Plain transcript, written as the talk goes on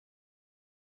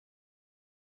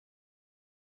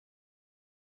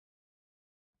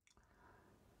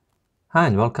Hi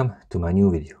and welcome to my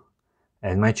new video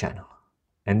and my channel.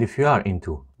 And if you are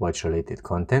into watch related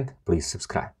content, please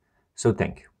subscribe. So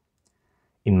thank you.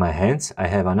 In my hands I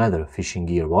have another fishing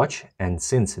gear watch, and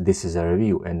since this is a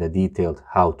review and a detailed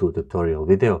how-to tutorial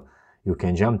video, you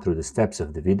can jump through the steps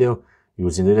of the video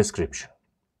using the description.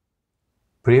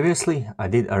 Previously I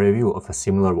did a review of a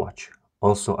similar watch,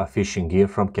 also a fishing gear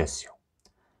from Casio.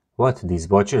 What these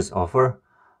watches offer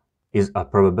is a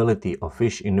probability of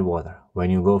fish in the water when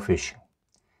you go fishing.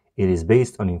 It is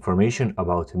based on information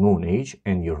about moon age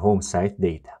and your home site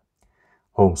data.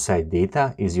 Home site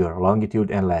data is your longitude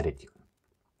and latitude.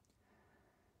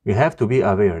 You have to be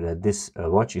aware that this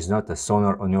watch is not a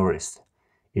sonar on your wrist.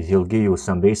 It will give you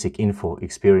some basic info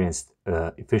experienced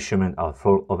fishermen are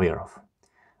full aware of.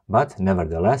 But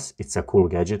nevertheless, it's a cool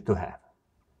gadget to have.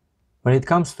 When it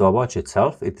comes to a watch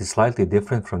itself, it is slightly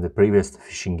different from the previous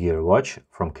fishing gear watch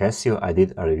from Casio I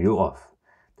did a review of,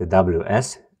 the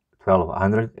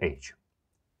WS-1250H.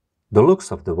 The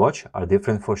looks of the watch are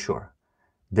different for sure.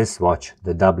 This watch,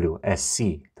 the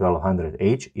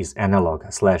WSC-1250H, is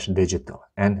analog/digital,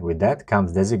 and with that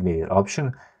comes designated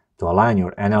option to align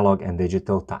your analog and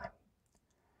digital time.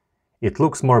 It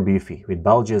looks more beefy, with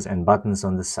bulges and buttons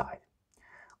on the side.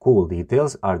 Cool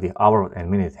details are the hour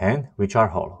and minute hand, which are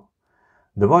hollow.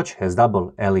 The watch has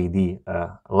double LED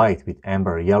light with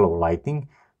amber yellow lighting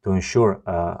to ensure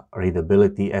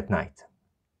readability at night.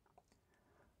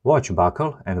 Watch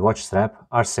buckle and watch strap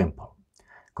are simple.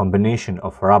 Combination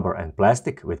of rubber and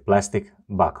plastic with plastic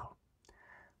buckle.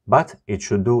 But it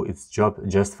should do its job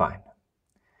just fine.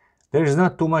 There is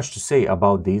not too much to say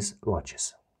about these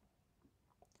watches.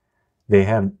 They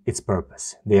have its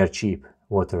purpose. They are cheap,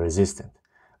 water resistant.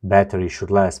 Battery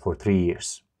should last for 3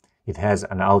 years. It has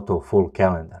an auto full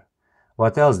calendar.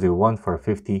 What else do you want for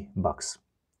 50 bucks?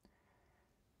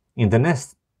 In the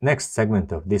next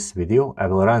segment of this video, I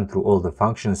will run through all the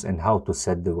functions and how to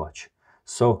set the watch.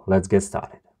 So let's get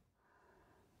started.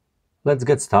 Let's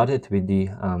get started with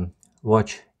the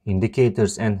watch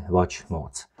indicators and watch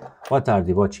modes. What are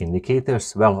the watch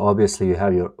indicators? Well, obviously you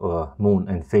have your moon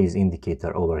and phase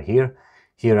indicator over here.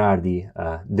 Here are the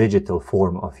digital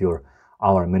form of your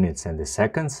hour, minutes and the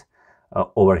seconds.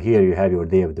 Over here you have your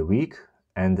day of the week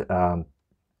and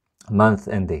month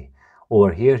and day.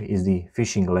 Over here is the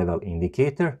fishing level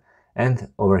indicator, and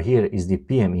over here is the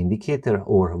PM indicator,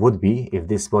 or would be if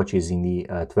this watch is in the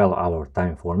 12-hour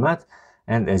time format.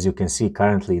 And as you can see,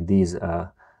 currently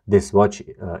this watch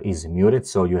is muted,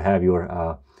 so you have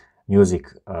your music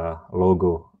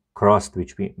logo crossed,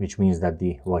 which means that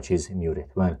the watch is muted.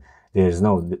 When there is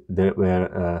no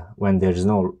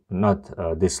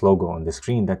this logo on the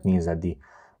screen, that means that the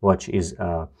watch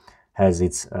has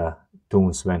its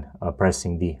tunes when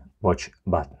pressing the watch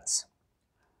buttons.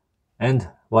 And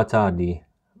what are the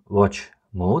watch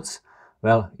modes?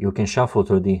 Well, you can shuffle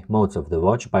through the modes of the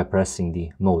watch by pressing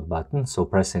the mode button. So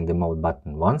pressing the mode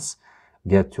button once,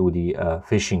 get to the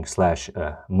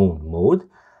fishing/moon mode.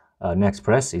 Next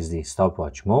press is the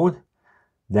stopwatch mode.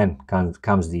 Then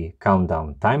comes the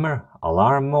countdown timer,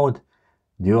 alarm mode,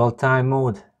 dual time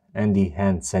mode, and the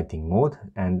hand setting mode.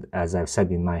 And as I've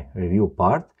said in my review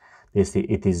part,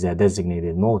 it is a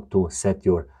designated mode to set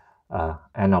your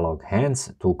analog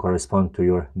hands to correspond to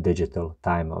your digital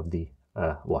time of the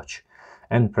watch.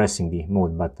 And pressing the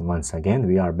mode button once again,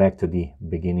 we are back to the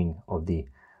beginning of the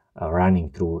running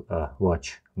through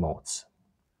watch modes.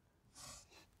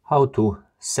 How to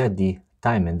set the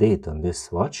time and date on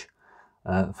this watch?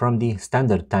 From the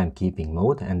standard timekeeping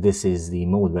mode, and this is the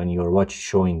mode when your watch is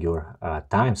showing your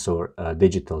time, so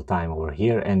digital time over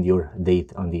here, and your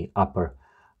date on the upper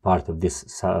part of this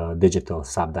digital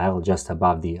subdial just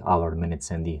above the hour, minutes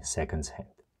and the seconds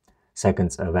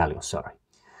value, sorry.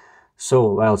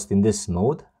 So whilst in this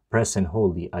mode, press and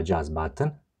hold the adjust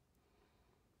button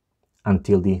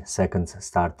until the seconds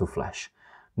start to flash.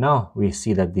 Now we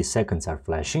see that the seconds are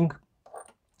flashing,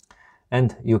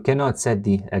 and you cannot set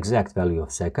the exact value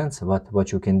of seconds, but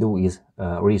what you can do is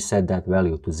reset that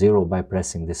value to 0 by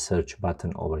pressing the search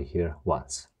button over here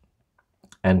once,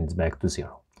 and it's back to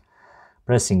 0.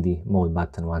 Pressing the mode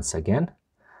button once again,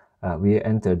 we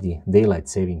enter the daylight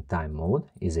saving time mode.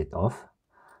 Is it off?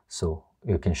 So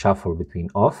you can shuffle between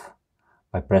off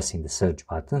by pressing the search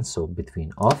button, so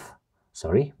between off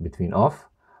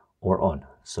or on,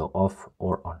 so off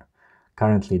or on.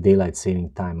 Currently daylight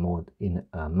saving time mode in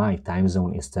my time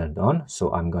zone is turned on,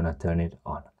 so I'm gonna turn it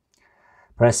on.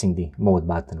 Pressing the mode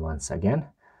button once again,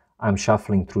 I'm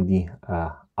shuffling through the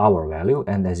hour value,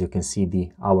 and as you can see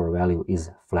the hour value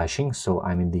is flashing, so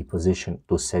I'm in the position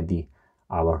to set the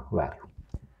hour value.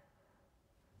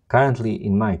 Currently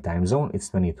in my time zone it's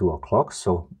 22 o'clock,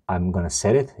 so I'm gonna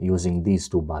set it using these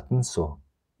two buttons, so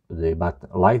the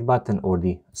light button or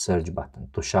the search button.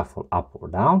 To shuffle up or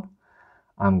down,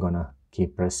 I'm gonna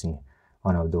keep pressing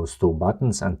one of those two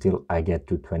buttons until I get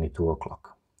to 22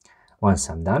 o'clock. Once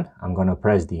I'm done, I'm gonna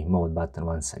press the mode button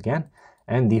once again,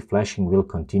 and the flashing will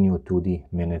continue to the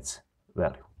minutes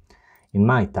value. In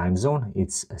my time zone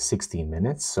it's 16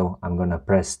 minutes, so I'm gonna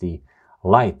press the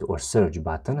light or search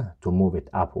button to move it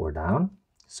up or down.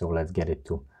 So let's get it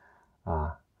to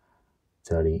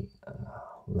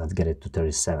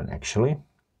 37 actually,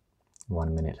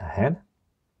 1 minute ahead.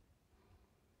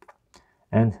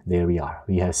 And there we are,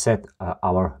 we have set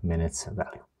our minutes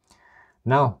value.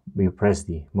 Now we press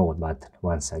the mode button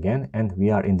once again, and we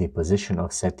are in the position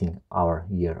of setting our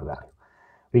year value.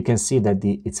 We can see that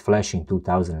it's flashing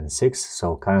 2006,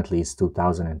 so currently it's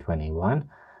 2021.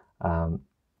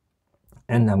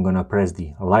 And I'm gonna press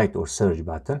the light or search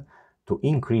button to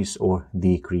increase or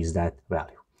decrease that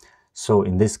value. So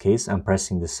in this case, I'm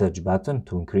pressing the search button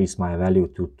to increase my value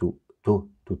to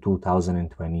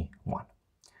 2021.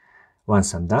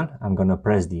 Once I'm done, I'm gonna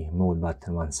press the mode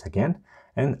button once again,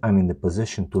 and I'm in the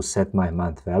position to set my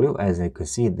month value. As you can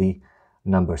see, the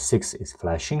number 6 is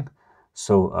flashing,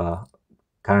 so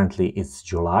currently it's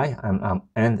July,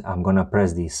 and I'm gonna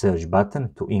press the search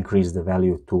button to increase the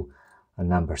value to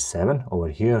number 7 over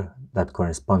here. That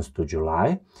corresponds to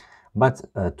July. But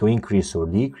to increase or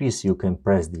decrease, you can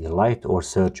press the light or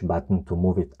search button to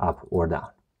move it up or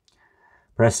down.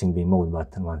 Pressing the mode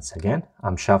button once again,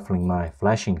 I'm shuffling my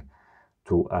flashing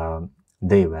to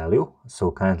day value. So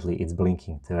currently it's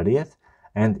blinking 30th,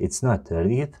 and it's not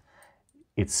 30th,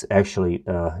 it's actually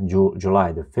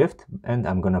July the 5th, and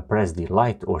I'm gonna press the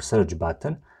light or search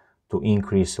button to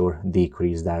increase or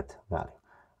decrease that value.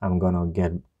 I'm gonna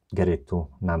get it to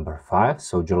number 5,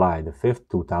 so July the 5th,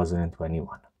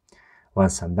 2021.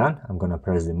 Once I'm done, I'm gonna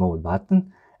press the mode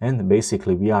button, and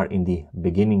basically we are in the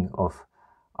beginning of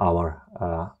our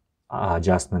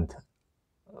adjustment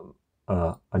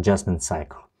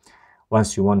cycle.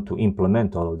 Once you want to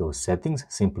implement all of those settings,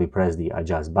 simply press the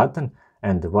adjust button,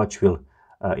 and the watch will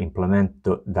implement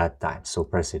that time. So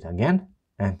press it again,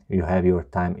 and you have your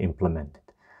time implemented.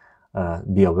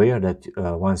 Be aware that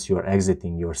once you are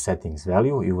exiting your settings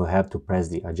value, you will have to press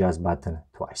the adjust button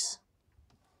twice.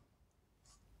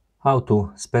 How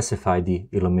to specify the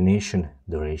illumination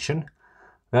duration?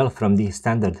 Well, from the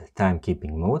standard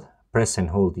timekeeping mode, press and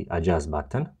hold the adjust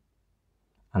button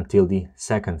until the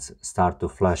seconds start to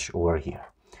flash over here.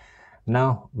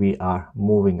 Now we are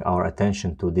moving our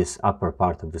attention to this upper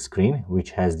part of the screen,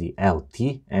 which has the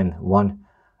LT and one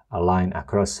line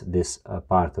across this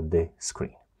part of the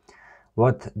screen.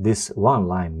 What this one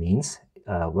line means?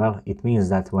 Well, it means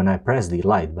that when I press the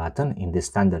light button in the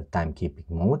standard timekeeping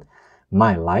mode,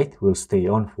 my light will stay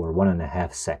on for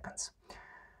 1.5 seconds.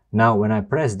 Now when I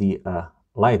press the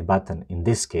light button in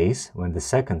this case, when the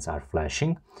seconds are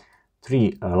flashing,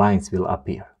 3 lines will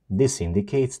appear. This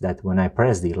indicates that when I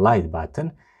press the light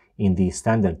button in the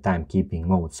standard timekeeping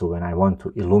mode, so when I want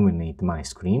to illuminate my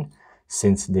screen,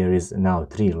 since there is now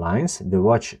 3 lines, the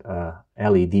watch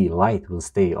LED light will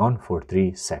stay on for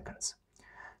 3 seconds.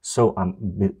 So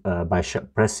by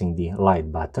pressing the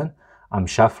light button, I'm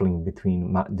shuffling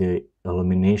between the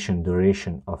illumination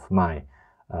duration of my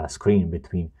screen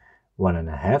between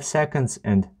 1.5 seconds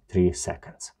and 3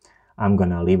 seconds. I'm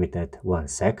gonna leave it at 1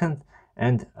 second,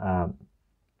 and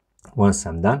once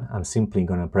I'm done, I'm simply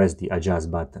gonna press the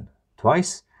adjust button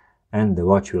twice, and the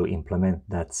watch will implement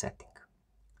that setting.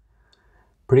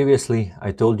 Previously,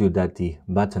 I told you that the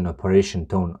button operation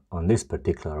tone on this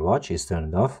particular watch is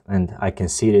turned off, and I can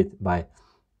see it by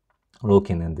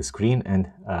looking at the screen,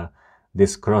 and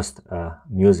this crossed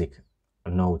music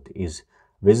note is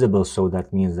visible, so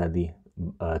that means that the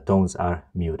tones are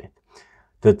muted.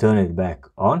 To turn it back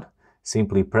on,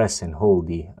 simply press and hold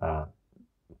the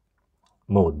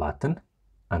mode button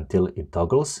until it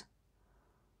toggles,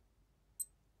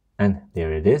 and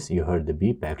there it is. You heard the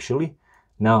beep actually.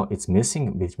 Now it's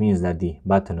missing, which means that the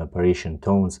button operation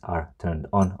tones are turned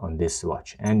on this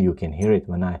watch, and you can hear it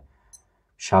when I'm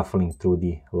shuffling through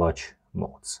the watch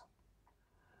modes.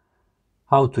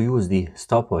 How to use the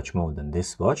stopwatch mode on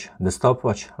this watch? The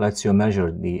stopwatch lets you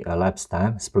measure the elapsed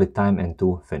time, split time, and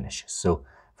 2 finishes. So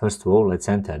first of all, let's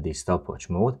enter the stopwatch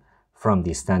mode from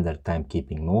the standard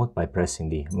timekeeping mode by pressing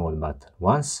the mode button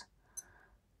once,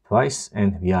 twice,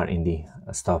 and we are in the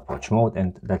stopwatch mode,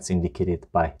 and that's indicated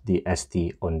by the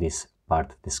ST on this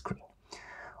part of the screen.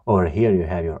 Over here you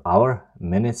have your hour,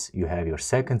 minutes, you have your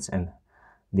seconds, and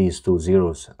these 2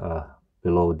 zeros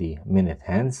below the minute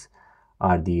hands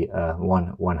are the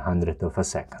 1/100th of a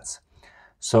second.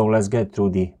 So let's get through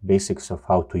the basics of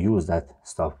how to use that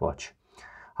stopwatch.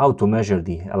 How to measure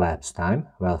the elapsed time?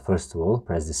 Well, first of all,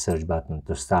 press the search button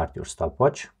to start your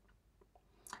stopwatch.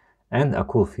 And a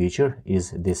cool feature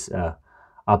is this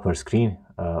upper screen,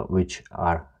 which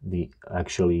are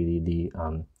actually the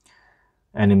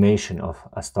animation of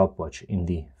a stopwatch in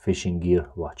the fishing gear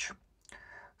watch.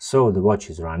 So the watch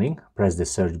is running. Press the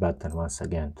search button once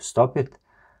again to stop it,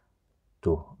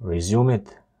 to resume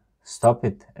it, stop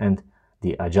it, and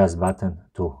the adjust button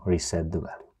to reset the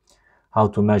value. How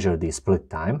to measure the split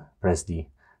time? Press the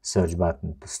search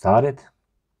button to start it.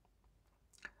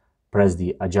 Press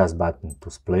the adjust button to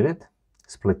split it.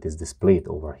 Split is displayed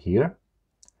over here.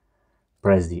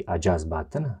 Press the adjust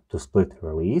button to split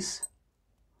release.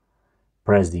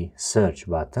 Press the search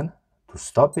button to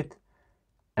stop it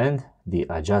and the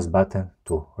adjust button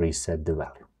to reset the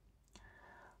value.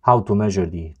 How to measure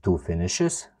the two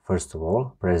finishes? First of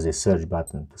all, press the search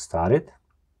button to start it.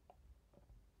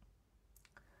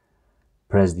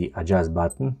 Press the adjust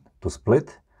button to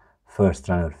split. First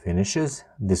runner finishes,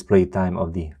 display time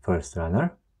of the first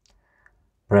runner.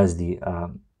 Press the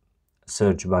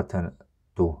search button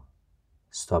to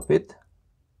stop it.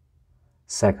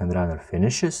 Second runner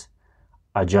finishes,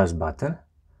 adjust button,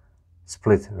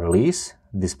 split release,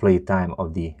 display time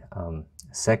of the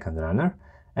second runner,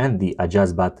 and the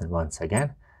adjust button once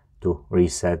again to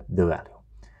reset the value.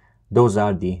 Those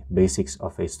are the basics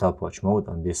of a stopwatch mode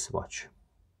on this watch.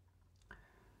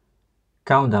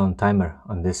 Countdown timer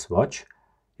on this watch.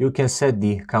 You can set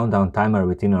the countdown timer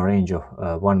within a range of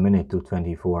 1 minute to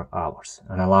 24 hours.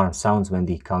 An alarm sounds when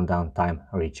the countdown time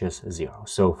reaches 0.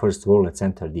 So first of all, let's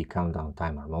enter the countdown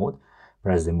timer mode.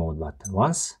 Press the mode button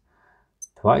once,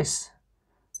 twice,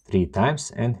 3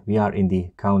 times, and we are in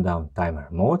the countdown timer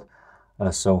mode.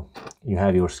 So you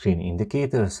have your screen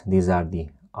indicators. These are the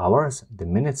hours, the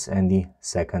minutes, and the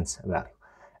seconds value.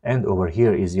 And over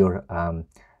here is your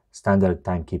standard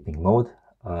timekeeping mode,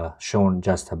 shown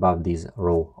just above this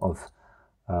row of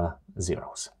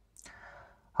zeros.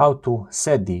 How to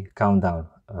set the countdown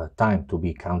time to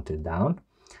be counted down?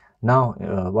 Now,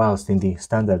 whilst in the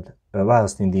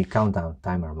countdown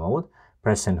timer mode,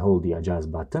 press and hold the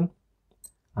adjust button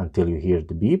until you hear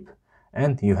the beep,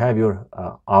 and you have your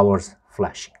hours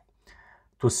flashing.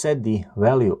 To set the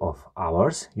value of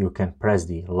hours, you can press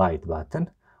the light button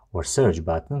or search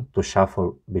button to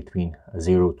shuffle between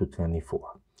 0 to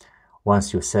 24.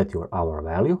 Once you set your hour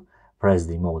value, press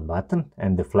the mode button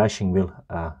and the flashing will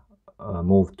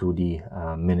move to the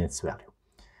minutes value.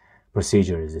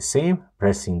 Procedure is the same.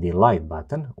 Pressing the light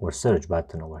button or search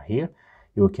button over here,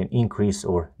 you can increase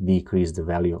or decrease the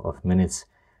value of minutes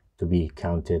to be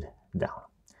counted down.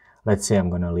 Let's say I'm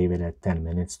going to leave it at 10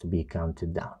 minutes to be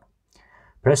counted down.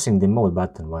 Pressing the mode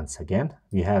button once again,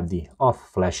 we have the off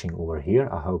flashing over here.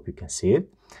 I hope you can see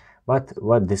it. But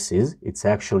what this is, it's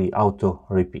actually auto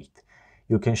repeat.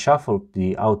 You can shuffle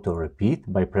the auto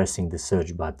repeat by pressing the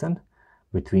search button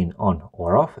between on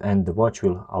or off, and the watch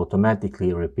will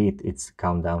automatically repeat its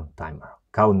countdown time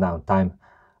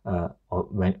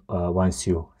once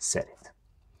you set it.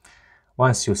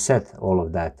 Once you set all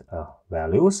of that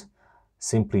values,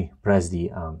 simply press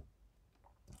the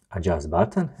adjust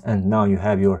button, and now you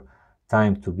have your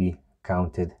time to be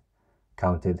counted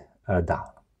down.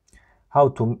 How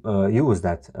to use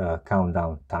that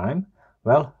countdown time?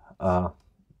 Well,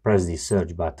 press the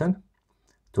search button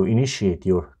to initiate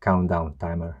your countdown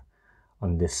timer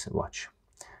on this watch.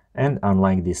 And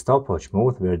unlike the stopwatch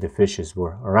mode, where the fishes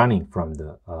were running from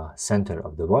the center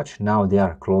of the watch, now they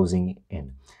are closing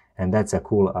in. And that's a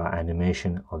cool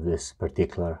animation of this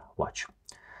particular watch.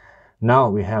 Now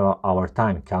we have our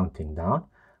time counting down.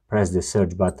 Press the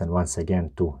search button once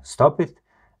again to stop it,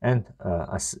 and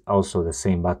also the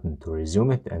same button to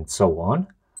resume it, and so on.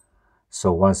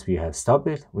 So once we have stopped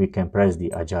it, we can press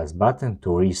the adjust button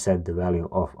to reset the value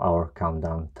of our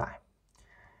countdown time.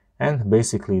 And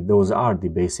basically those are the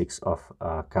basics of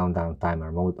countdown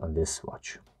timer mode on this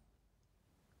watch.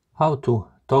 How to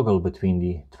toggle between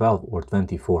the 12 or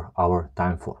 24-hour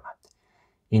time format.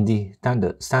 In the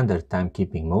standard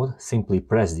timekeeping mode, simply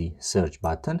press the search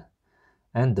button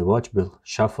and the watch will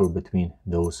shuffle between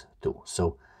those two.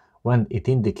 So when it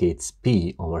indicates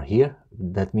P over here,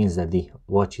 that means that the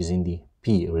watch is in the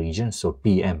P region, so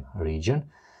PM region,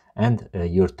 and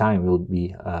your time will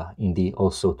be in the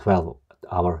also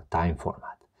 12-hour time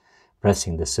format.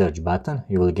 Pressing the search button,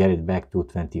 you will get it back to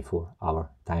 24-hour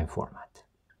time format.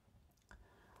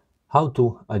 How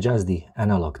to adjust the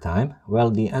analog time?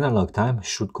 Well, the analog time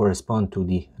should correspond to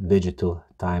the digital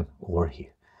time over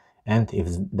here. And if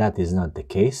that is not the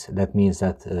case, that means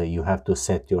that you have to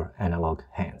set your analog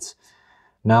hands.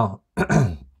 Now,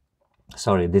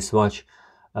 this watch,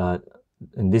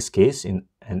 in this case,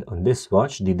 and on this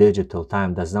watch, the digital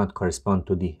time does not correspond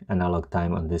to the analog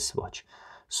time on this watch.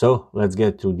 So let's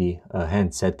get to the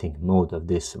hand setting mode of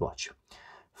this watch.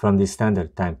 From the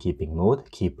standard timekeeping mode,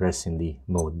 keep pressing the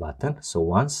mode button. So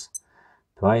once,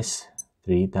 twice,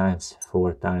 3 times,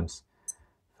 4 times,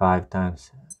 5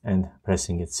 times, and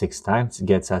pressing it 6 times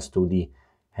gets us to the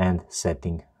hand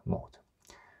setting mode.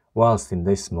 Whilst in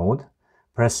this mode,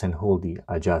 press and hold the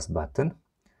adjust button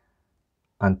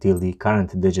until the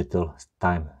current digital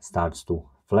time starts to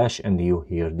flash and you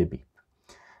hear the beep.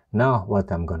 Now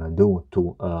what I'm gonna do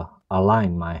to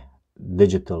align my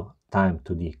digital time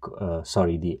to the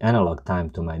the analog time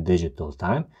to my digital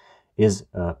time is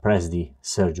press the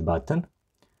search button,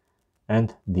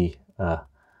 and the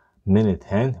minute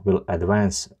hand will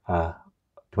advance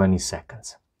 20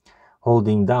 seconds.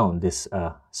 Holding down this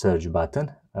search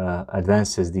button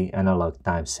advances the analog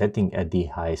time setting at the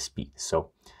highest speed.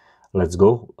 So let's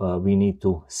go. We need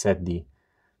to set the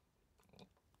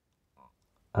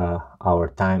our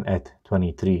time at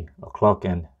 23 o'clock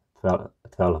and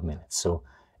 12 minutes. So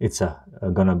it's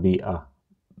gonna be a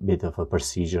bit of a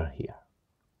procedure here.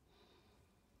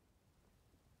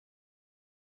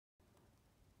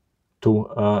 To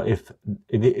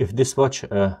if this watch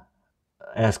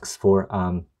asks for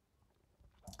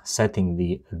setting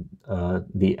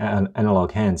the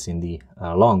analog hands in the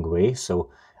long way,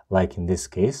 so like in this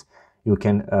case, you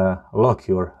can lock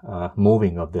your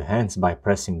moving of the hands by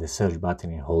pressing the search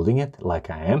button and holding it like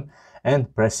I am,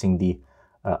 and pressing the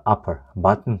upper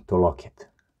button to lock it.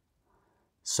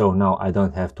 So now I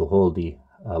don't have to hold the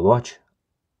watch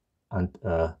and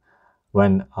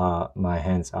when my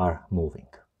hands are moving.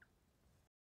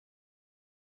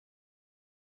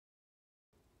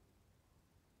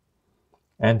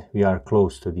 And we are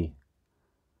close to the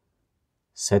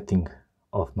setting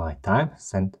of my time,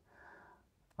 and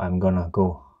I'm gonna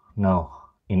go now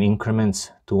in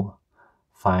increments to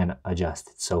fine adjust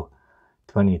it. So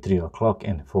 23 o'clock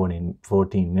and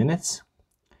 14 minutes.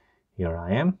 Here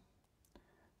I am.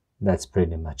 That's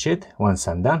pretty much it. Once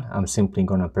I'm done, I'm simply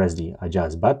gonna press the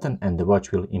adjust button and the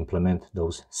watch will implement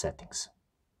those settings.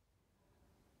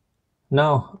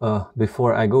 Now,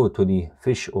 before I go to the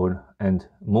fish and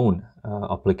moon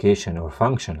application or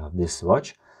function of this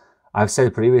watch, I've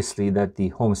said previously that the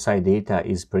home site data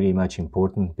is pretty much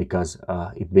important because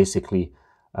it basically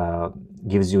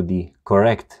gives you the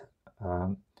correct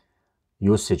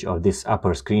usage of this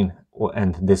upper screen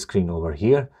and this screen over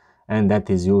here, and that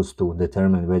is used to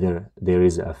determine whether there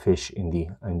is a fish in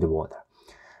the water.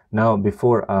 Now,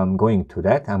 before going to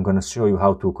that, I'm going to show you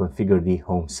how to configure the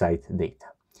home site data.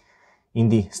 In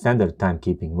the standard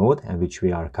timekeeping mode, and which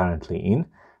we are currently in,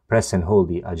 press and hold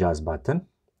the adjust button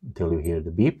until you hear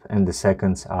the beep and the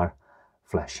seconds are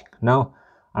flashing. Now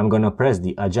I'm gonna press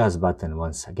the adjust button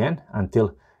once again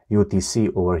until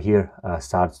UTC over here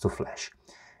starts to flash.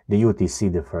 The UTC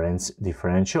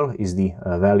differential is the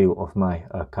value of my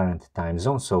current time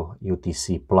zone, so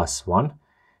UTC +1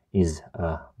 is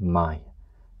my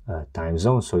time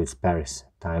zone, so it's Paris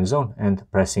time zone, and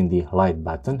pressing the light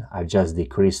button I've just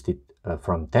decreased it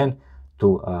from 10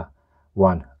 to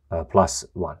 1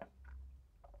 +1.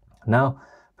 Now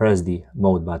press the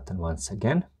mode button once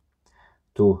again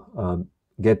to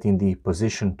get in the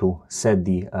position to set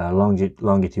the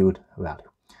longitude value.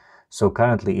 So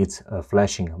currently it's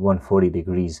flashing 140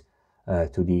 degrees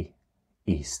to the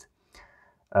east.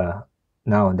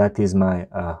 Now that is my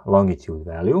longitude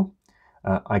value.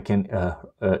 I can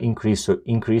increase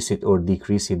it or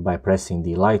decrease it by pressing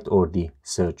the light or the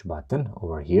search button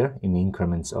over here in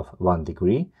increments of 1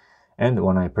 degree. And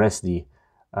when I press the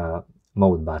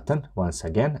mode button once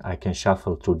again, I can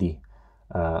shuffle to the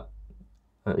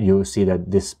you see that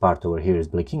this part over here is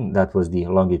blinking. That was the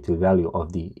longitude value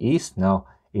of the east. Now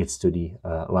it's to the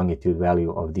longitude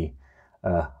value of the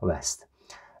west.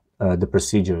 The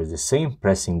procedure is the same.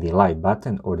 Pressing the light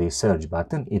button or the search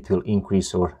button, it will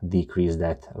increase or decrease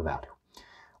that value.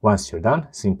 Once you're done,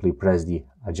 simply press the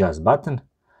adjust button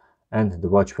and the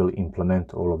watch will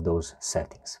implement all of those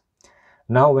settings.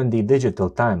 Now when the digital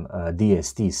time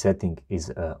DST setting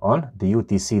is on, the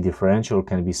UTC differential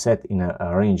can be set in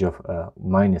a range of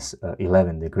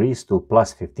 -11 degrees to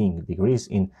 +15 degrees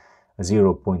in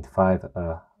 0.5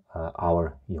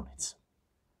 hour units.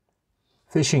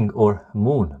 Fishing or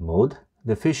moon mode.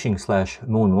 The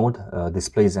fishing/moon mode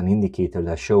displays an indicator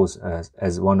that shows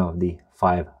as one of the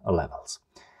 5 levels.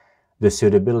 The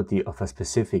suitability of a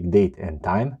specific date and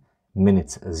time,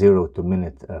 minutes 0 to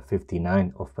minute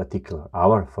 59 of particular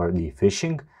hour for the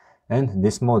fishing, and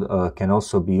this mode can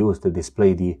also be used to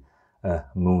display the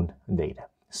moon data.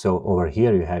 So over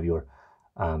here you have your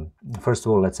First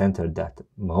of all, let's enter that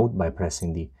mode by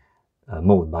pressing the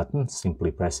mode button.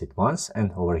 Simply press it once,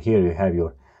 and over here you have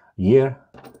your year,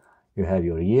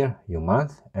 your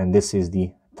month, and this is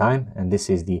the time, and this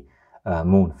is the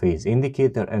moon phase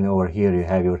indicator, and over here you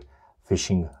have your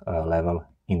fishing level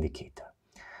indicator.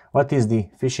 What is the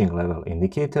fishing level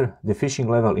indicator? The fishing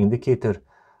level indicator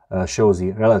shows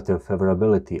the relative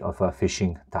favorability of a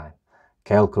fishing time,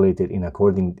 calculated in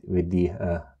according with the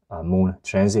moon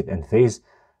transit and phase,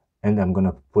 and I'm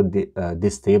gonna put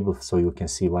this table so you can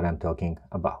see what I'm talking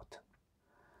about.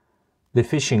 The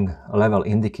fishing level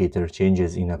indicator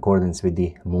changes in accordance with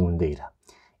the moon data.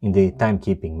 In the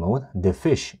timekeeping mode, the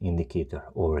fish indicator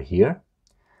over here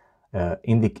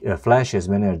flashes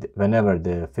whenever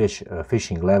the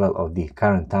fishing level of the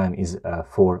current time is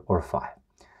 4 or 5.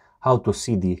 How to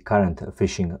see the current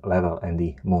fishing level and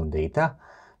the moon data?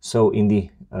 So in the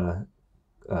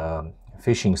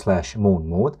fishing/moon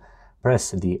mode,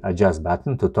 press the adjust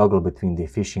button to toggle between the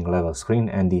fishing level screen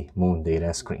and the moon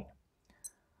data screen.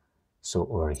 So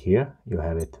over here you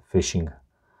have it, fishing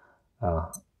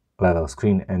level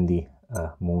screen and the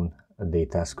moon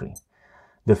data screen.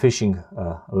 The fishing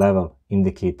level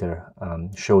indicator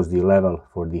shows the level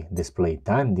for the display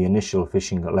time. The initial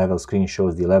fishing level screen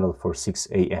shows the level for 6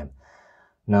 a.m.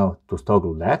 Now to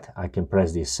toggle that, I can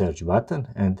press the search button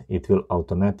and it will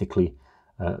automatically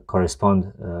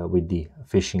correspond with the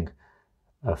fish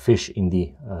in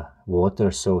the water,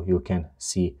 so you can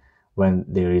see when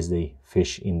there is the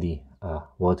fish in the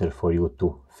water for you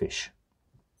to fish.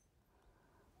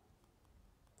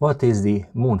 What is the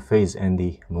moon phase and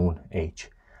the moon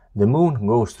age? The moon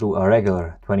goes through a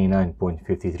regular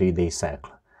 29.53 day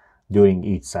cycle. During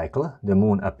each cycle, the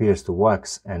moon appears to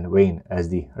wax and wane as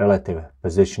the relative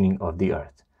positioning of the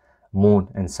Earth, moon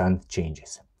and sun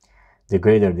changes. The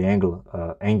greater the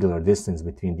angular distance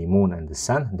between the moon and the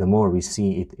sun, the more we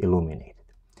see it illuminated.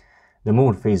 The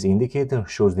moon phase indicator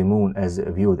shows the moon as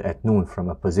viewed at noon from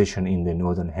a position in the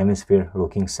northern hemisphere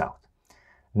looking south.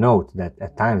 Note that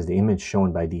at times the image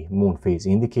shown by the moon phase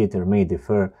indicator may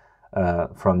differ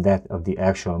from that of the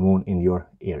actual moon in your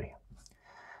area.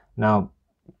 Now,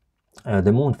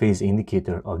 the moon phase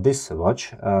indicator of this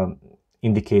watch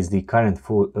indicates the current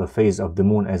phase of the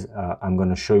moon, as I'm going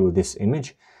to show you this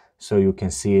image so you can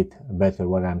see it better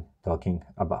what I'm talking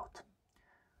about.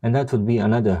 And that would be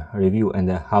another review and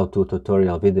a how-to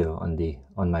tutorial video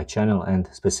on my channel, and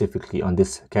specifically on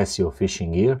this Casio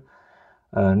fishing gear.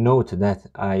 Note that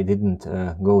I didn't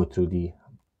go through the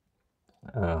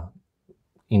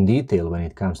in detail when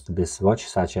it comes to this watch,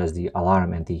 such as the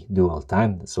alarm and the dual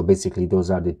time. So basically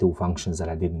those are the two functions that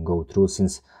I didn't go through,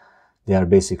 since they are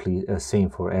basically same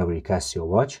for every Casio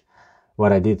watch.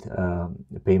 What I did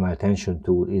pay my attention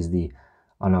to is the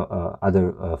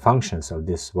other functions of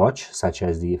this watch, such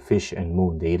as the fish and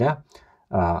moon data.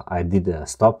 I did a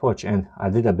stopwatch, and I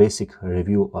did a basic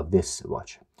review of this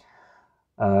watch.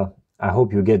 I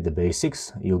hope you get the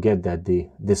basics. You get that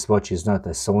this watch is not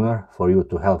a sonar for you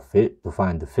to help to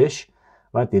find the fish,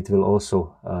 but it will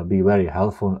also be very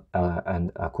helpful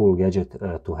and a cool gadget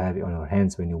to have on your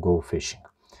hands when you go fishing.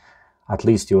 At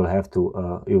least you will have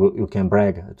to you can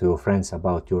brag to your friends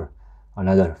about your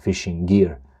another fishing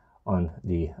gear on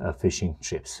the fishing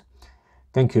trips.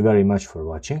 Thank you very much for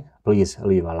watching. Please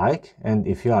leave a like, and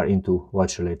if you are into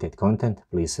watch related content,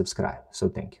 please subscribe. So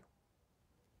thank you.